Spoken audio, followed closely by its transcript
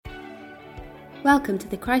Welcome to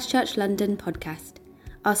the Christchurch London podcast.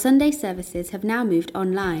 Our Sunday services have now moved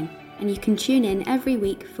online, and you can tune in every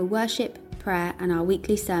week for worship, prayer and our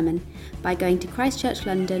weekly sermon by going to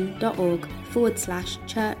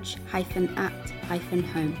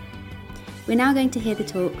christchurchlondon.org/church-at-home. We're now going to hear the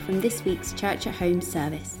talk from this week's Church at Home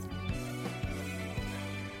service.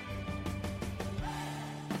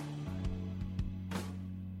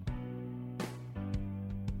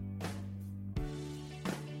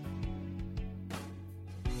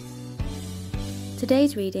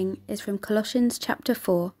 Today's reading is from Colossians chapter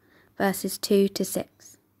 4, verses 2 to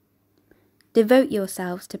 6. Devote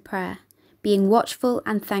yourselves to prayer, being watchful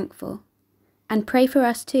and thankful. And pray for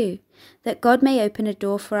us too, that God may open a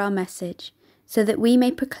door for our message, so that we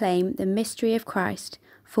may proclaim the mystery of Christ,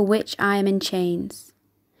 for which I am in chains.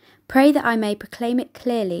 Pray that I may proclaim it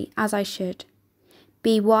clearly as I should.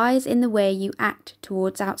 Be wise in the way you act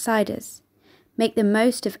towards outsiders. Make the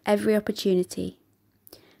most of every opportunity.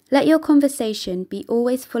 Let your conversation be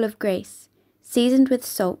always full of grace, seasoned with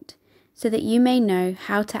salt, so that you may know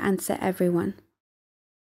how to answer everyone.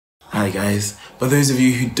 Hi guys, for those of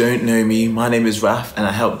you who don't know me, my name is Raf and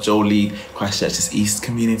I help Joel lead Christchurch's East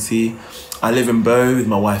community. I live in Bow with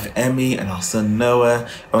my wife Emmy and our son Noah,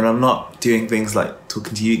 and when I'm not doing things like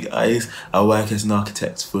talking to you guys, I work as an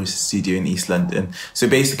architect for a studio in East London. So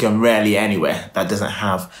basically I'm rarely anywhere that doesn't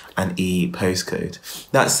have an E postcode.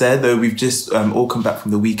 That said though, we've just all come back from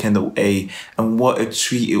the weekend away, and what a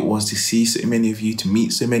treat it was to see so many of you, to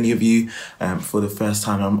meet so many of you for the first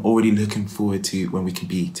time. I'm already looking forward to when we can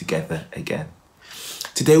be together again.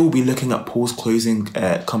 Today we'll be looking at Paul's closing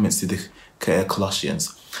comments to the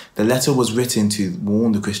Colossians. The letter was written to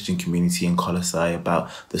warn the Christian community in Colossae about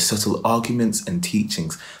the subtle arguments and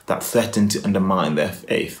teachings that threaten to undermine their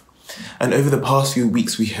faith. And over the past few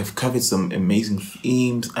weeks, we have covered some amazing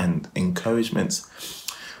themes and encouragements.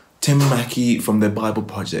 Tim Mackey from the Bible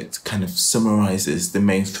Project kind of summarizes the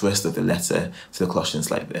main thrust of the letter to the Colossians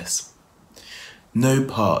like this. No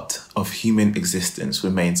part of human existence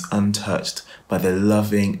remains untouched by the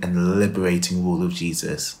loving and liberating rule of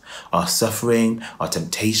Jesus. Our suffering, our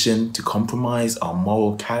temptation to compromise our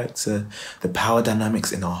moral character, the power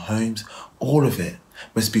dynamics in our homes, all of it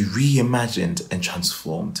must be reimagined and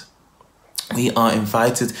transformed. We are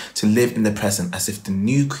invited to live in the present as if the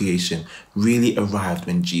new creation really arrived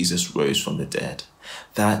when Jesus rose from the dead.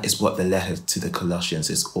 That is what the letter to the Colossians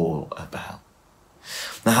is all about.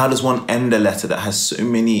 Now, how does one end a letter that has so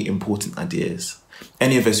many important ideas?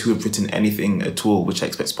 Any of us who have written anything at all, which I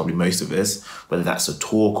expect is probably most of us, whether that's a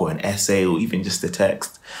talk or an essay or even just a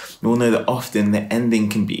text, we all know that often the ending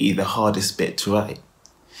can be the hardest bit to write.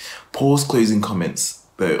 Paul's closing comments,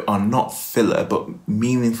 though, are not filler but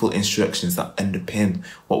meaningful instructions that underpin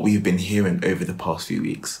what we have been hearing over the past few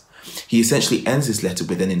weeks. He essentially ends his letter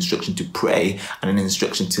with an instruction to pray and an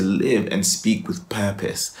instruction to live and speak with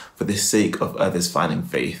purpose for the sake of others finding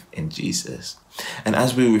faith in Jesus. And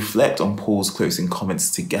as we reflect on Paul's closing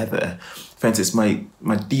comments together, friends, it's my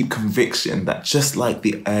deep conviction that just like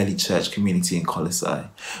the early church community in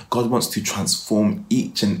Colossae, God wants to transform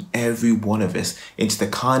each and every one of us into the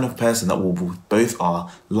kind of person that will, with both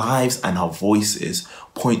our lives and our voices,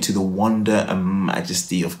 point to the wonder and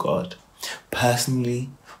majesty of God,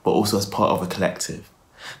 personally, but also as part of a collective.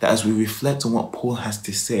 That as we reflect on what Paul has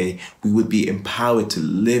to say, we would be empowered to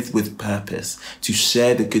live with purpose, to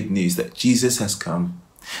share the good news that Jesus has come,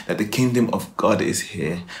 that the kingdom of God is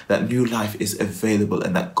here, that new life is available,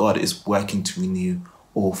 and that God is working to renew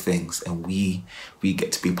all things, and we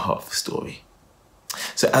get to be part of the story.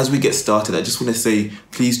 So as we get started, I just want to say,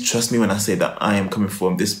 please trust me when I say that I am coming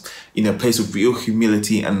from this, place of real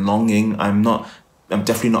humility and longing. I'm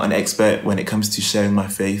definitely not an expert when it comes to sharing my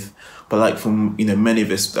faith, but like from many of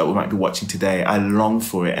us that we might be watching today, I long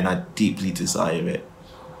for it and I deeply desire it.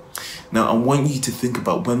 Now, I want you to think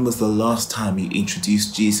about when was the last time you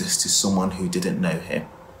introduced Jesus to someone who didn't know him,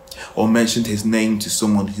 or mentioned his name to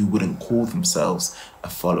someone who wouldn't call themselves a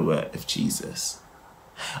follower of Jesus.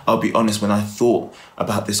 I'll be honest, when I thought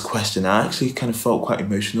about this question, I actually kind of felt quite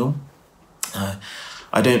emotional.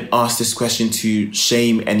 I don't ask this question to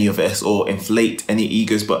shame any of us or inflate any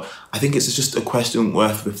egos, but I think it's just a question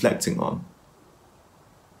worth reflecting on.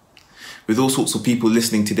 With all sorts of people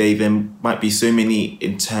listening today, there might be so many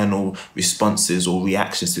internal responses or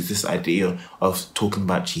reactions to this idea of talking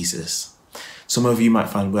about Jesus. Some of you might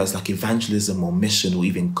find words like evangelism or mission or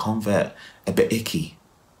even convert a bit icky.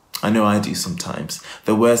 I know I do sometimes.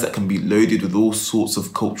 They're words that can be loaded with all sorts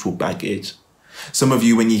of cultural baggage. Some of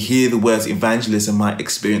you, when you hear the words evangelism, might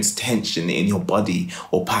experience tension in your body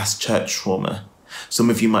or past church trauma. Some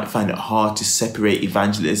of you might find it hard to separate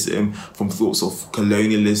evangelism from thoughts of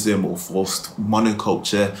colonialism or forced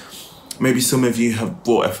monoculture. Maybe some of you have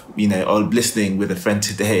are listening with a friend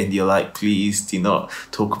today and you're like, please do not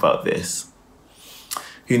talk about this.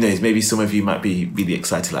 Who knows, maybe some of you might be really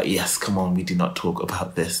excited, like, yes, come on, we do not talk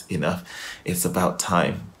about this enough. It's about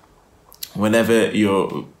time. Whenever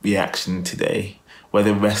your reaction today,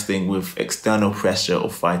 whether wrestling with external pressure or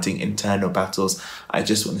fighting internal battles, I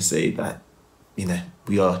just want to say that,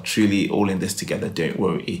 we are truly all in this together. Don't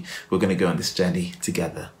worry. We're going to go on this journey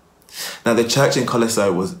together. Now, the church in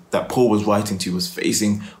Colossae that Paul was writing to was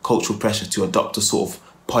facing cultural pressure to adopt a sort of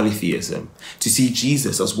polytheism, to see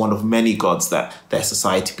Jesus as one of many gods that their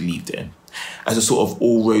society believed in, as a sort of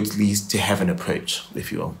all roads lead to heaven approach,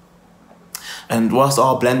 if you will. And whilst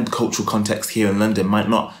our blended cultural context here in London might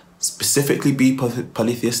not specifically be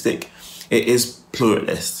polytheistic, it is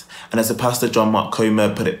pluralist. And as the pastor John Mark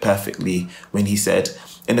Comer put it perfectly when he said,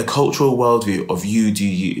 in a cultural worldview of you do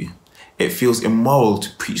you, it feels immoral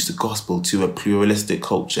to preach the gospel to a pluralistic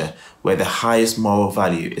culture where the highest moral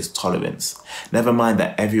value is tolerance. Never mind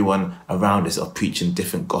that everyone around us are preaching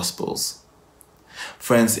different gospels.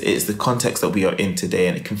 Friends, it's the context that we are in today,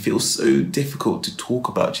 and it can feel so difficult to talk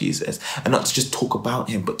about Jesus, and not to just talk about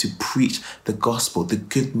him, but to preach the gospel, the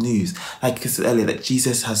good news. Like I said earlier, that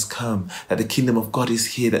Jesus has come, that the kingdom of God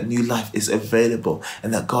is here, that new life is available,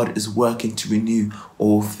 and that God is working to renew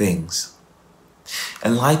all things.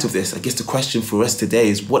 In light of this, I guess the question for us today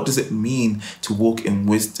is, what does it mean to walk in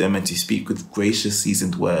wisdom and to speak with gracious,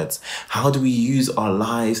 seasoned words? How do we use our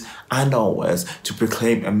lives and our words to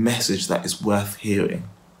proclaim a message that is worth hearing?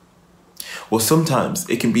 Well, sometimes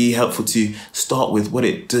it can be helpful to start with what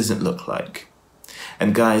it doesn't look like.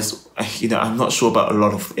 And guys, I'm not sure about a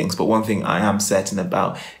lot of things, but one thing I am certain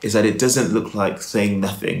about is that it doesn't look like saying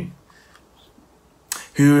nothing.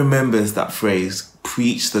 Who remembers that phrase,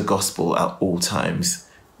 preach the gospel at all times,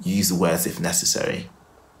 use the words if necessary?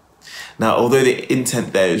 Now, although the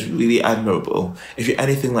intent there is really admirable, if you're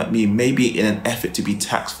anything like me, maybe in an effort to be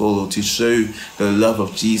tactful or to show the love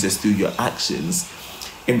of Jesus through your actions,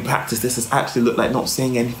 in practice, this has actually looked like not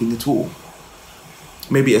saying anything at all.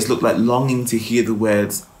 Maybe it's looked like longing to hear the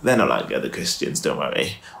words, they're not like the other Christians, don't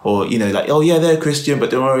worry. Or, like, oh yeah, they're Christian,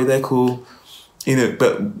 but don't worry, they're cool.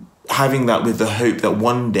 But having that with the hope that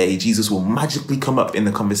one day Jesus will magically come up in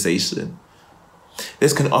the conversation.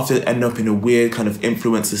 This can often end up in a weird kind of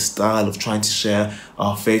influencer style of trying to share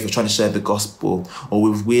our faith or trying to share the gospel, or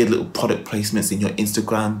with weird little product placements in your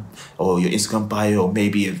Instagram or your Instagram bio, or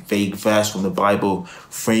maybe a vague verse from the Bible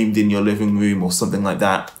framed in your living room or something like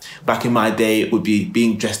that. Back in my day, it would be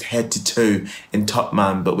being dressed head to toe in Top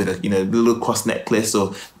Man, but with a little cross necklace or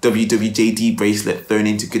WWJD bracelet thrown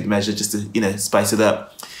into good measure just to spice it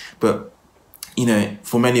up. But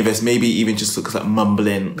for many of us, maybe even just looks like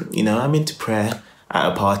mumbling, I'm into prayer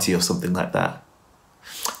at a party or something like that.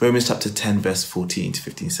 Romans chapter 10, verse 14 to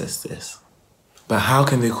 15 says this. But how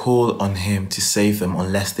can they call on him to save them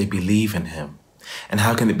unless they believe in him? And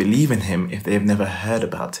how can they believe in him if they have never heard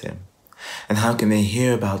about him? And how can they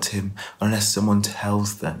hear about him unless someone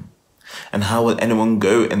tells them? And how will anyone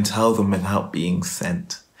go and tell them without being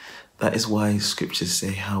sent? That is why scriptures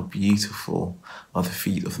say how beautiful are the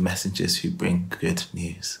feet of messengers who bring good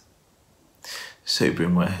news.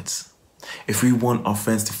 Sobering words. If we want our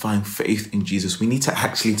friends to find faith in Jesus, we need to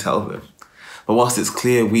actually tell them. But whilst it's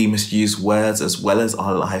clear we must use words as well as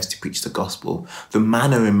our lives to preach the gospel, the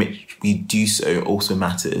manner in which we do so also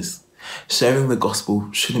matters. Sharing the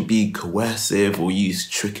gospel shouldn't be coercive or use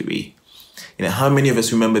trickery. How many of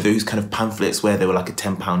us remember those kind of pamphlets where they were like a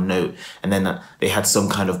 £10 note and then they had some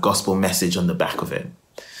kind of gospel message on the back of it?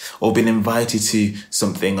 Or been invited to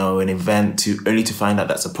something or an event only to find out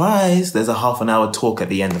that, surprise, there's a half an hour talk at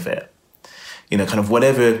the end of it. Kind of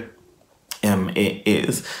whatever it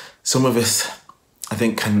is. Some of us, I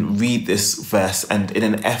think, can read this verse and in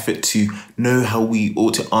an effort to know how we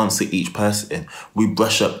ought to answer each person, we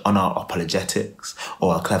brush up on our apologetics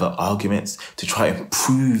or our clever arguments to try and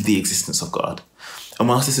prove the existence of God. And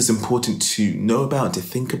whilst this is important to know about and to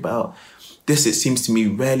think about, this, it seems to me,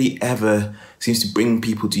 rarely ever seems to bring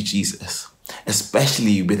people to Jesus,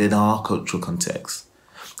 especially within our cultural context.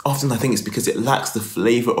 Often I think it's because it lacks the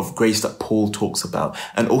flavour of grace that Paul talks about,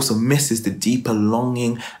 and also misses the deeper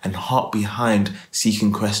longing and heart behind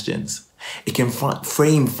seeking questions. It can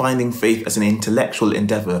frame finding faith as an intellectual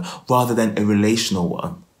endeavour rather than a relational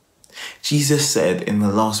one. Jesus said in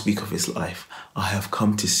the last week of his life, I have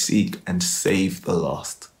come to seek and save the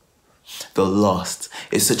lost. The lost.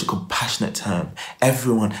 It's such a compassionate term.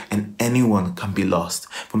 Everyone and anyone can be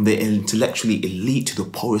lost, from the intellectually elite to the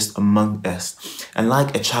poorest among us. And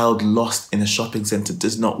like a child lost in a shopping centre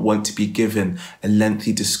does not want to be given a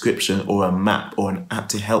lengthy description or a map or an app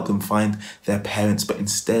to help them find their parents, but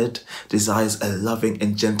instead desires a loving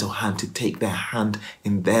and gentle hand to take their hand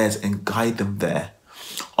in theirs and guide them there.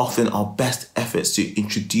 Often our best efforts to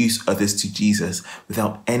introduce others to Jesus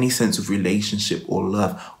without any sense of relationship or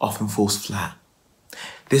love often falls flat.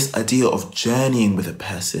 This idea of journeying with a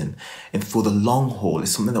person and for the long haul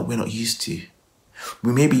is something that we're not used to.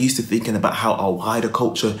 We may be used to thinking about how our wider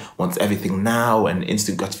culture wants everything now and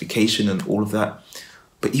instant gratification and all of that.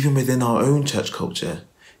 But even within our own church culture,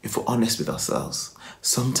 if we're honest with ourselves,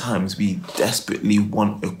 sometimes we desperately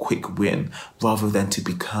want a quick win rather than to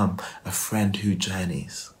become a friend who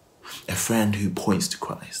journeys, a friend who points to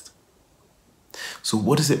Christ. So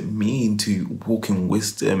what does it mean to walk in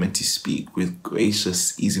wisdom and to speak with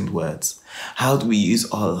gracious, seasoned words? How do we use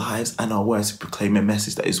our lives and our words to proclaim a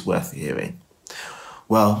message that is worth hearing?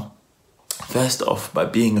 Well, first off, by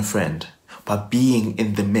being a friend, by being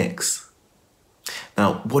in the mix.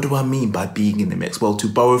 Now, what do I mean by being in the mix? Well, to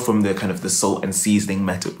borrow from the kind of the salt and seasoning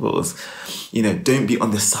metaphors, don't be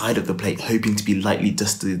on the side of the plate hoping to be lightly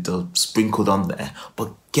dusted or sprinkled on there,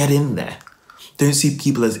 but get in there. Don't see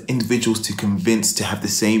people as individuals to convince to have the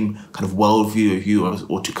same kind of worldview of you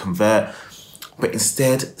or to convert, but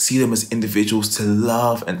instead see them as individuals to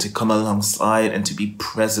love and to come alongside and to be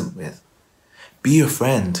present with. Be a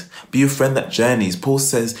friend. Be a friend that journeys. Paul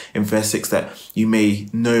says in verse 6 that you may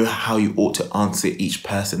know how you ought to answer each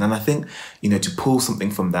person. And I think, to pull something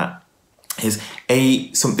from that is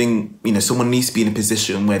someone needs to be in a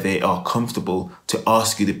position where they are comfortable to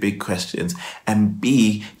ask you the big questions, and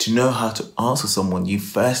B, to know how to answer someone, you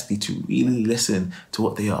first need to really listen to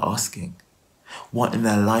what they are asking. What in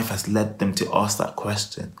their life has led them to ask that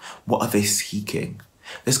question? What are they seeking?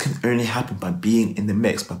 This can only happen by being in the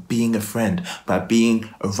mix, by being a friend, by being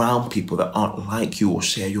around people that aren't like you or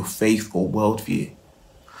share your faith or worldview.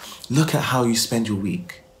 Look at how you spend your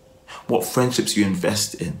week, what friendships you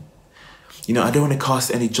invest in. I don't want to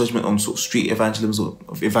cast any judgment on sort of street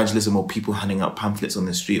evangelism or people handing out pamphlets on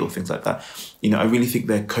the street or things like that. I really think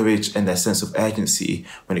their courage and their sense of urgency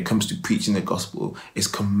when it comes to preaching the gospel is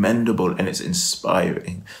commendable and it's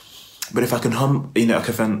inspiring. But if I can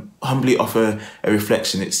humbly offer a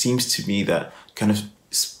reflection, it seems to me that kind of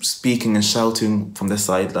speaking and shouting from the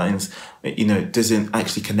sidelines, doesn't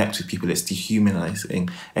actually connect with people. It's dehumanizing,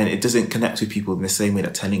 and it doesn't connect with people in the same way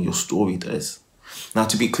that telling your story does. Now,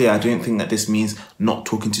 to be clear, I don't think that this means not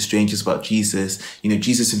talking to strangers about Jesus.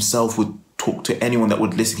 Jesus himself would talk to anyone that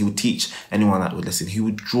would listen. He would teach anyone that would listen. He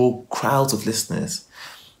would draw crowds of listeners.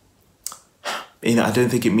 I don't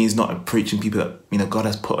think it means not preaching people that, God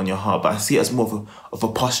has put on your heart, but I see it as more of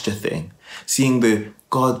a posture thing. Seeing the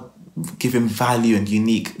God-given value and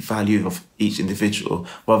unique value of each individual,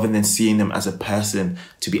 rather than seeing them as a person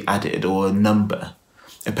to be added or a number.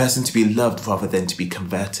 A person to be loved rather than to be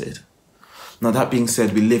converted. Now, that being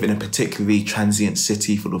said, we live in a particularly transient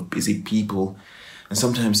city full of busy people. And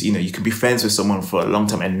sometimes, you can be friends with someone for a long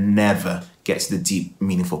time and never get to the deep,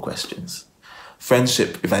 meaningful questions.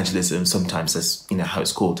 Friendship evangelism, sometimes that's how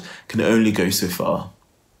it's called, can only go so far.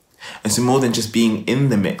 And so more than just being in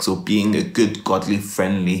the mix or being a good, godly,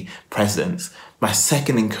 friendly presence, my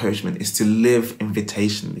second encouragement is to live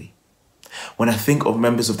invitationally. When I think of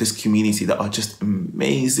members of this community that are just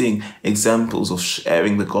amazing examples of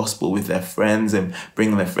sharing the gospel with their friends and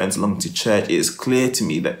bringing their friends along to church, it is clear to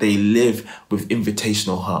me that they live with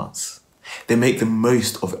invitational hearts. They make the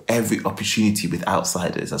most of every opportunity with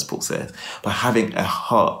outsiders, as Paul says, by having a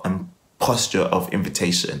heart and posture of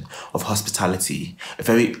invitation, of hospitality, a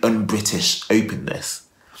very un-British openness.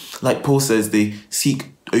 Like Paul says, they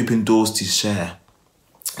seek open doors to share.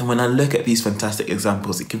 And when I look at these fantastic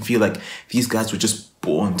examples, it can feel like these guys were just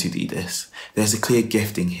born to do this. There's a clear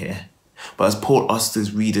gifting here. But as Paul asks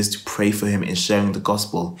his readers to pray for him in sharing the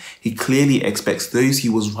gospel, he clearly expects those he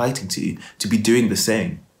was writing to be doing the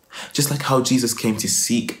same. Just like how Jesus came to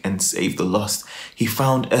seek and save the lost, he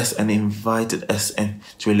found us and invited us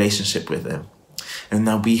into relationship with him. And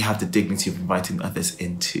now we have the dignity of inviting others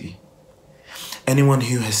into. Anyone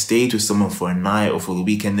who has stayed with someone for a night or for the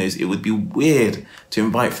weekend knows it would be weird to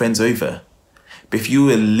invite friends over. But if you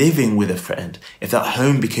were living with a friend, if that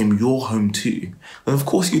home became your home too, then of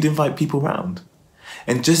course you'd invite people around.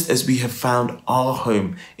 And just as we have found our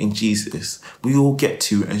home in Jesus, we all get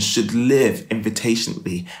to and should live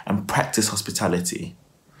invitationally and practice hospitality.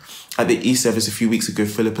 At the East service a few weeks ago,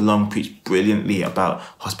 Philip Along preached brilliantly about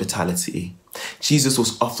hospitality. Jesus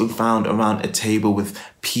was often found around a table with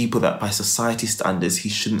people that by society standards he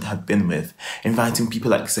shouldn't have been with, inviting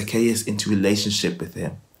people like Zacchaeus into relationship with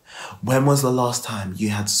him. When was the last time you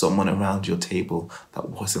had someone around your table that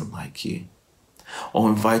wasn't like you? Or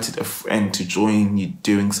invited a friend to join you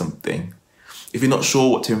doing something? If you're not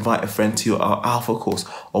sure what to invite a friend to, our Alpha course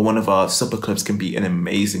or one of our supper clubs can be an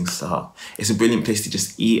amazing start. It's a brilliant place to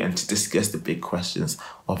just eat and to discuss the big questions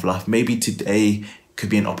of life. Maybe today could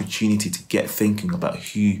be an opportunity to get thinking about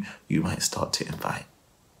who you might start to invite.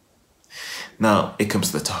 Now, it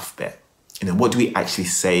comes to the tough bit. What do we actually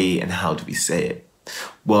say and how do we say it?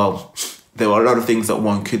 Well, there are a lot of things that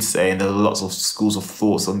one could say, and there are lots of schools of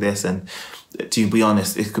thoughts on this. And to be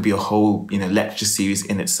honest, it could be a whole, lecture series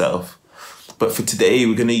in itself. But for today,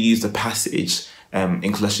 we're going to use the passage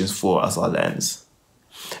in Colossians 4 as our lens.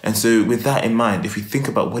 And so with that in mind, if we think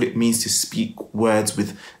about what it means to speak words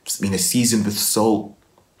with, seasoned with salt,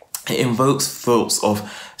 it invokes thoughts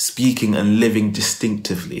of speaking and living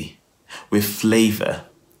distinctively with flavour.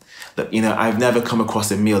 That, I've never come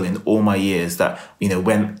across a meal in all my years that,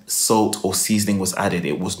 when salt or seasoning was added,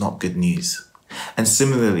 it was not good news. And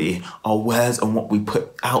similarly, our words and what we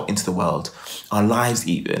put out into the world, our lives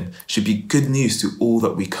even, should be good news to all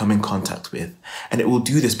that we come in contact with. And it will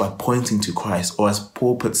do this by pointing to Christ, or as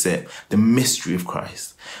Paul puts it, the mystery of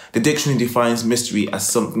Christ. The dictionary defines mystery as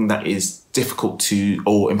something that is difficult to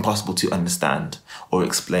or impossible to understand or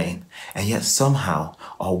explain. And yet somehow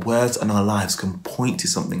our words and our lives can point to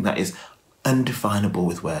something that is undefinable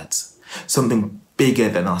with words. Something bigger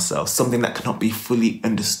than ourselves, something that cannot be fully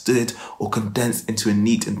understood or condensed into a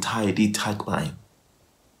neat and tidy tagline.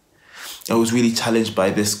 I was really challenged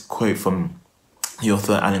by this quote from the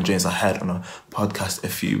author Alan Jones I heard on a podcast a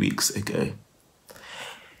few weeks ago.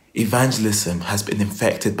 Evangelism has been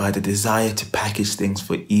infected by the desire to package things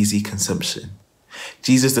for easy consumption.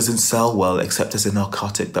 Jesus doesn't sell well except as a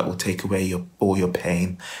narcotic that will take away all your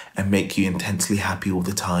pain and make you intensely happy all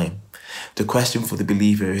the time. The question for the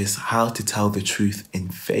believer is how to tell the truth in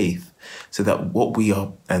faith so that what we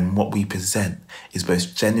are and what we present is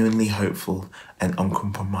both genuinely hopeful and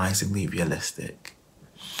uncompromisingly realistic.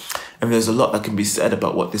 And there's a lot that can be said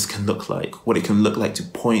about what this can look like, what it can look like to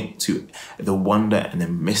point to the wonder and the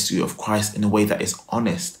mystery of Christ in a way that is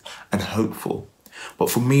honest and hopeful. But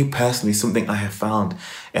for me personally, something I have found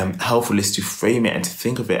helpful is to frame it and to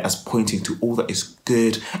think of it as pointing to all that is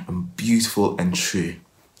good and beautiful and true.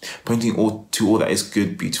 Pointing to all that is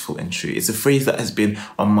good, beautiful and true. It's a phrase that has been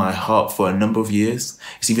on my heart for a number of years.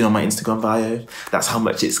 It's even on my Instagram bio. That's how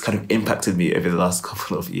much it's kind of impacted me over the last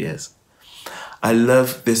couple of years. I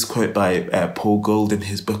love this quote by Paul Gould in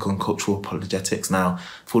his book on cultural apologetics. Now,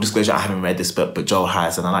 full disclosure, I haven't read this book, but Joel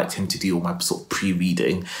has, and I liked him to do all my sort of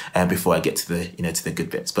pre-reading before I get to the good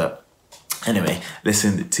bits. But anyway,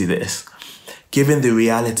 listen to this. Given the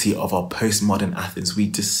reality of our postmodern Athens, we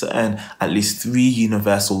discern at least three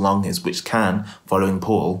universal longings which can, following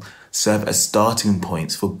Paul, serve as starting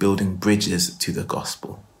points for building bridges to the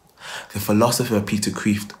gospel. The philosopher Peter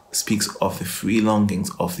Kreeft speaks of the three longings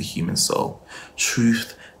of the human soul: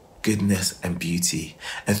 truth, goodness, and beauty,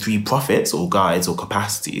 and three prophets or guides or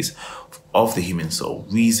capacities of the human soul: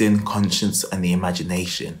 reason, conscience, and the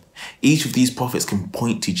imagination. Each of these prophets can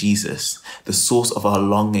point to Jesus. The source of our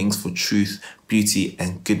longings for truth, beauty,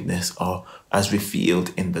 and goodness are as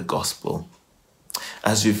revealed in the gospel.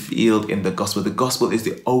 As revealed in the gospel. The gospel is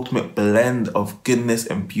the ultimate blend of goodness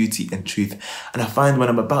and beauty and truth. And I find when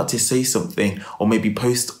I'm about to say something or maybe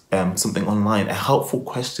post something online, a helpful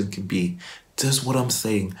question can be, does what I'm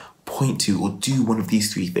saying point to or do one of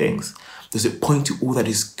these three things? Does it point to all that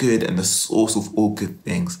is good and the source of all good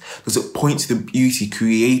things? Does it point to the beauty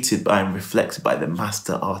created by and reflected by the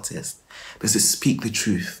master artist? Does it speak the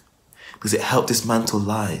truth? Does it help dismantle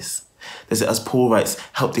lies? Does it, as Paul writes,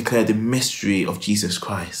 help declare the mystery of Jesus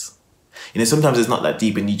Christ? Sometimes it's not that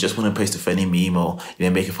deep and you just want to post a funny meme or,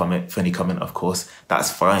 make a funny comment, of course,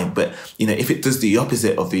 that's fine. But, if it does the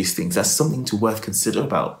opposite of these things, that's something to worth consider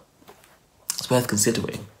about. It's worth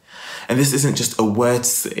considering. And this isn't just a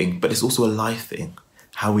words thing, but it's also a life thing.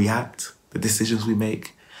 How we act, the decisions we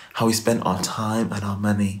make, how we spend our time and our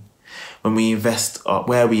money, where we invest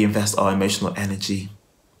our emotional energy.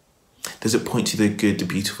 Does it point to the good, the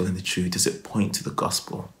beautiful, and the true? Does it point to the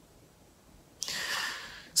gospel?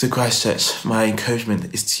 So Christ Church, my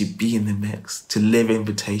encouragement is to be in the mix, to live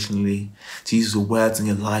invitationally, to use the words in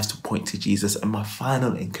your lives to point to Jesus. And my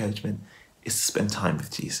final encouragement is to spend time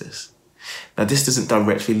with Jesus. Now, this doesn't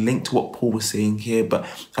directly link to what Paul was saying here, but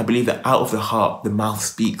I believe that out of the heart, the mouth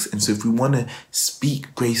speaks. And so if we want to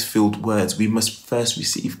speak grace-filled words, we must first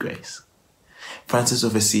receive grace. Francis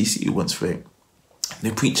of Assisi once wrote,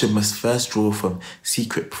 The preacher must first draw from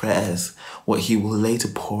secret prayers what he will later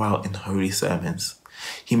pour out in holy sermons.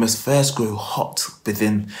 He must first grow hot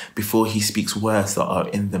within before he speaks words that are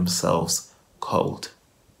in themselves cold.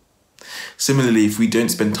 Similarly, if we don't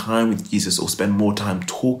spend time with Jesus or spend more time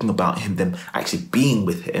talking about him than actually being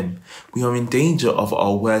with him, we are in danger of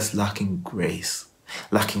our words lacking grace,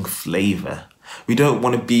 lacking flavor. We don't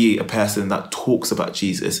want to be a person that talks about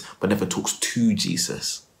Jesus but never talks to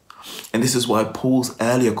Jesus. And this is why Paul's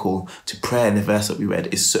earlier call to prayer in the verse that we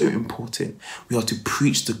read is so important. We are to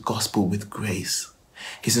preach the gospel with grace.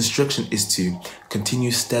 His instruction is to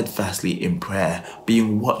continue steadfastly in prayer,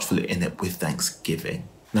 being watchful in it with thanksgiving.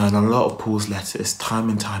 Now, in a lot of Paul's letters, time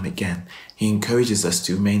and time again, he encourages us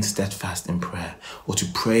to remain steadfast in prayer, or to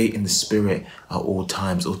pray in the Spirit at all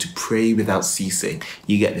times, or to pray without ceasing.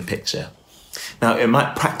 You get the picture. Now, it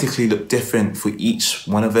might practically look different for each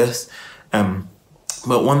one of us,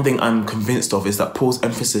 but one thing I'm convinced of is that Paul's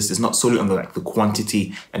emphasis is not solely on the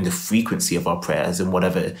quantity and the frequency of our prayers in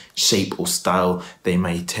whatever shape or style they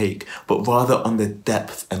may take, but rather on the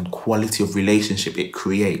depth and quality of relationship it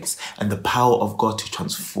creates and the power of God to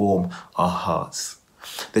transform our hearts.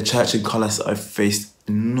 The church in Colossae faced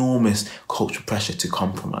enormous cultural pressure to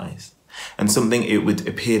compromise, and something it would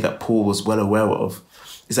appear that Paul was well aware of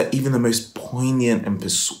is that even the most poignant and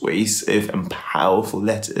persuasive and powerful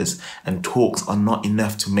letters and talks are not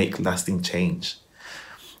enough to make lasting change.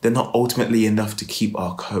 They're not ultimately enough to keep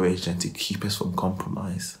our courage and to keep us from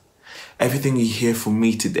compromise. Everything you hear from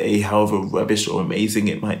me today, however rubbish or amazing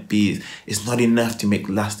it might be, is not enough to make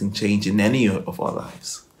lasting change in any of our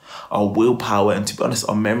lives. Our willpower and, to be honest,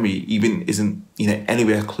 our memory even isn't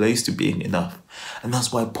anywhere close to being enough. And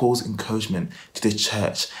that's why Paul's encouragement to the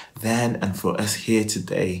church then and for us here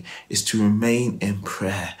today is to remain in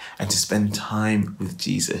prayer and to spend time with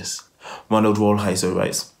Jesus. Ronald Rolheiser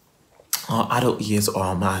writes, "Our adult years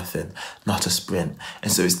are a marathon, not a sprint, and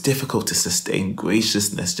so it's difficult to sustain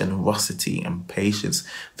graciousness, generosity, and patience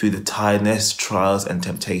through the tiredness, trials, and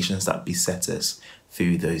temptations that beset us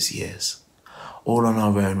through those years. All on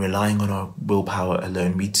our own, relying on our willpower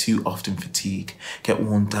alone, we too often fatigue, get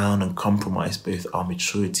worn down, and compromise both our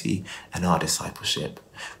maturity and our discipleship.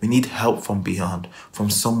 We need help from beyond, from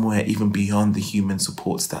somewhere even beyond the human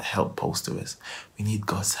supports that help bolster us. We need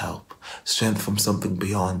God's help, strength from something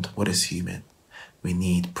beyond what is human. We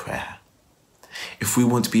need prayer. If we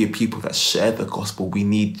want to be a people that share the gospel, we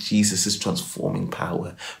need Jesus' transforming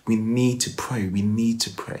power. We need to pray. We need to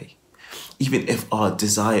pray. Even if our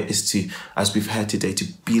desire is to, as we've heard today, to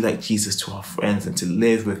be like Jesus to our friends and to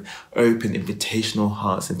live with open, invitational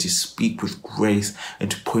hearts and to speak with grace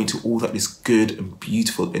and to point to all that is good and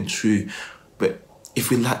beautiful and true. But if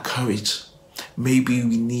we lack courage, maybe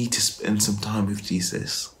we need to spend some time with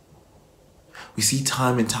Jesus. We see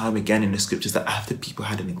time and time again in the scriptures that after people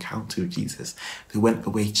had an encounter with Jesus, they went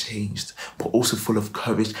away changed, but also full of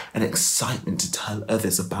courage and excitement to tell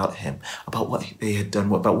others about him, about what they had done,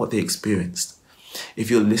 about what they experienced. If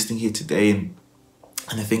you're listening here today and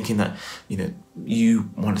are thinking that, you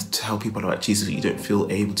want to tell people about Jesus, but you don't feel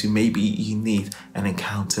able to, maybe you need an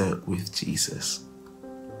encounter with Jesus.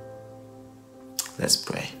 Let's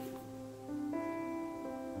pray.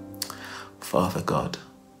 Father God,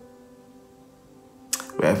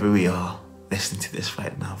 wherever we are listening to this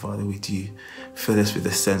right now, Father, would you fill us with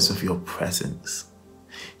a sense of your presence?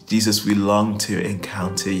 Jesus, we long to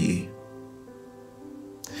encounter you.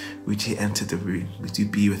 Would you enter the room? Would you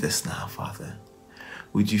be with us now, Father?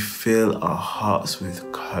 Would you fill our hearts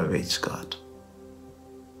with courage, God?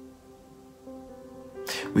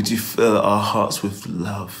 Would you fill our hearts with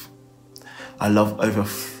love? A love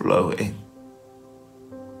overflowing.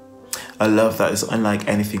 A love that is unlike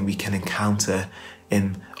anything we can encounter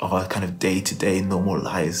in our kind of day-to-day normal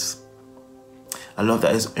lives. A love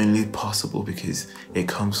that is only possible because it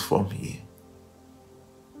comes from you.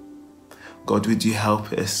 God, would you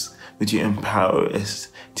help us? Would you empower us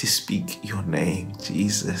to speak your name,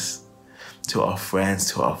 Jesus, to our friends,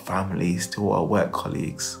 to our families, to our work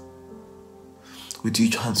colleagues? Would you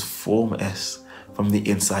transform us from the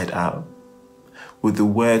inside out? Would the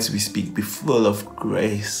words we speak be full of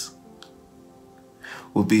grace?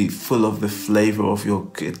 Will be full of the flavor of your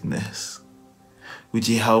goodness? Would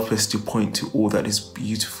you help us to point to all that is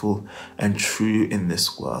beautiful and true in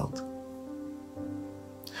this world?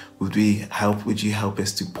 Would you help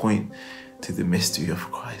us to point to the mystery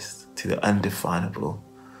of Christ, to the undefinable?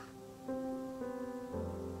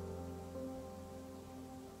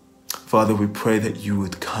 Father, we pray that you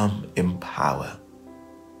would come in power.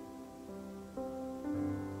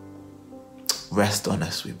 Rest on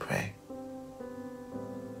us, we pray.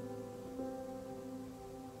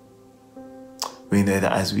 We know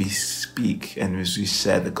that as we speak and as we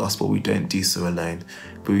share the gospel, we don't do so alone,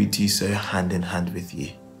 but we do so hand in hand with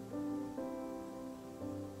you.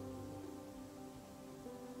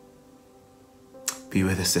 Be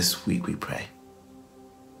with us this week, we pray.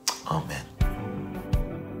 Amen.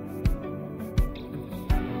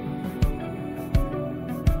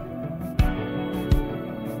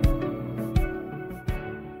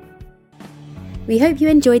 We hope you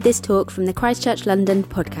enjoyed this talk from the Christchurch London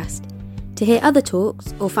podcast. To hear other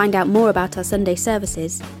talks or find out more about our Sunday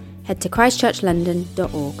services, head to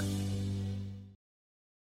christchurchlondon.org.